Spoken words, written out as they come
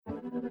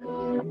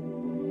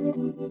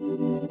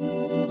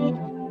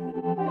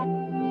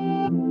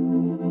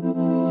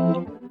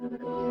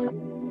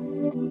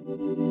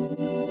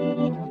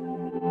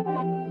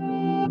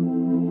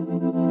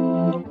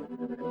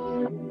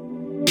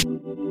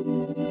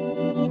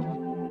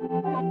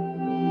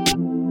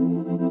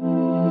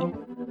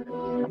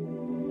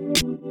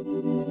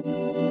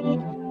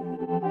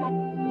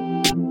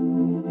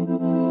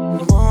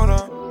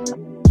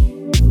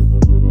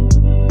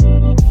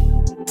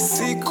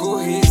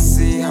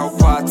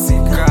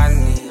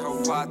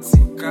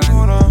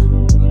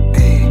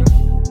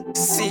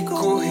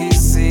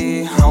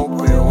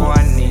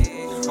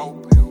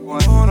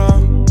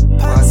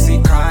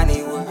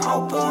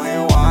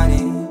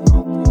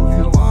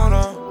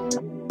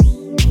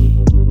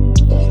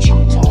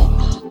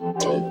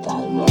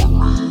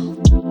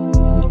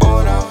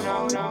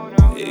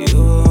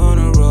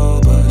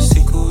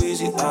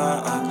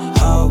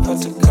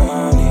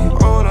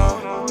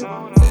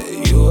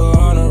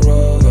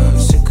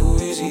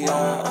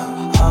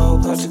how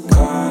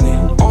Patakani.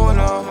 Oh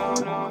no,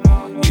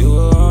 you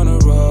were on a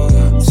roll,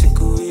 yeah.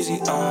 Siku easy,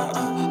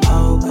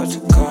 how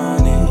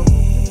Patakani.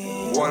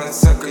 Wanna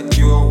suck at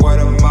you or what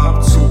I'm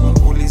up to?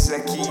 Uliza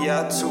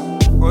kiatu.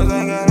 Cause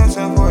I got no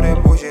time for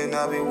that bullshit.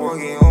 I be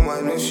working on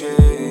my new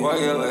shit.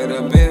 Working like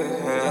a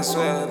bitch, and I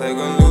swear they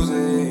gon' lose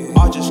it.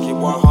 I just keep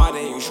 100,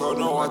 you sure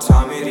know what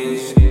time it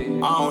is.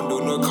 I don't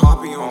do no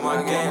copy on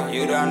my game,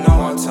 you don't know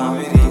what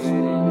time it is.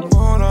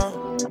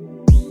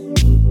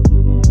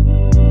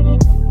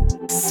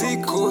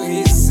 Siku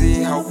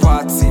hizi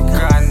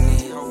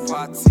haupatikani.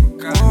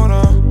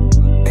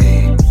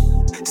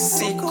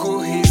 Siku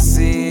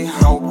hizi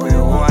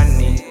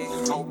haupewani.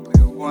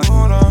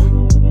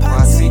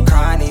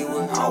 Patikani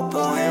we haupo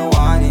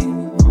hewani.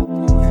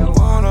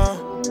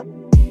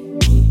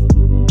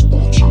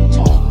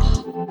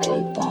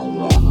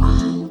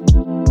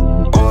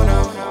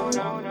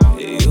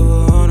 You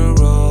were on a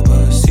roll,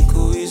 but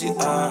siku easy,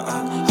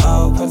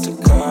 how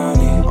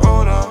Patakani.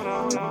 Oh no,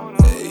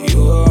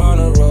 you were on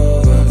a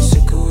roll, but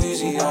siku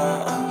easy,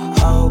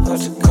 how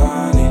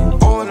Patakani.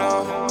 Oh no,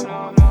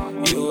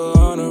 you were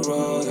on a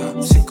roll, yeah.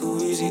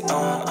 Siku easy,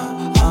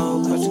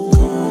 how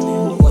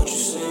Patakani. What you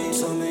say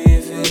to me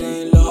if it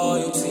ain't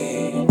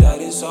loyalty? That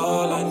is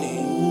all I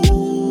need.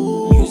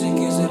 Music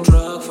is a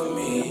drug for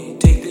me.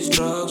 Take these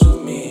drugs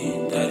with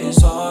me. That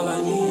is all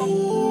I need.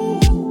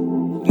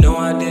 No,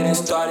 I didn't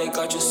start it,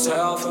 got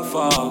yourself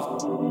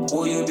involved.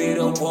 Will you be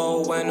the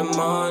one when the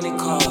money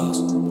calls?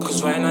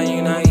 Cause right now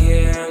you're not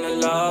here and the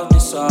love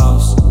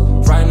dissolves.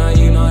 Right now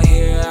you're not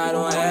here, I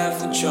don't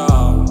have a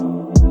job.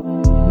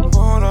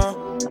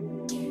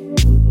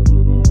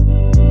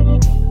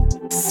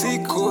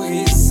 Siku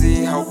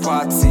hizi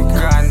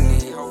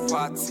haupatikani.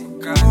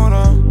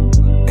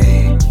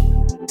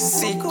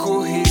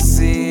 Siku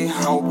hizi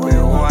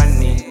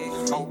haupewani.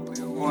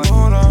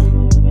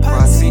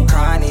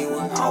 Patikani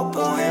we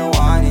haupo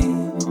hewani.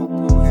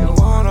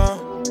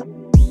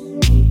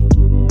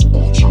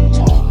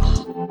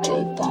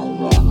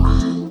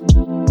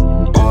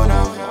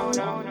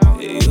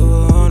 You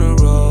were on a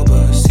roll,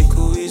 but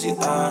siku easy,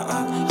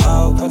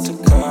 how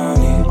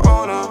Patakani.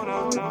 Oh no,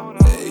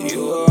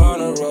 you were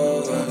on a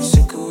roll, but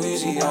siku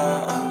easy,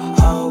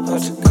 how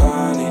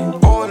Patakani.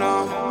 Oh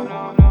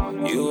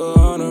no, you were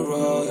on a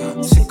roll,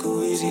 yeah.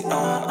 Siku easy,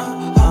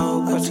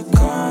 how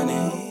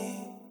Patakani.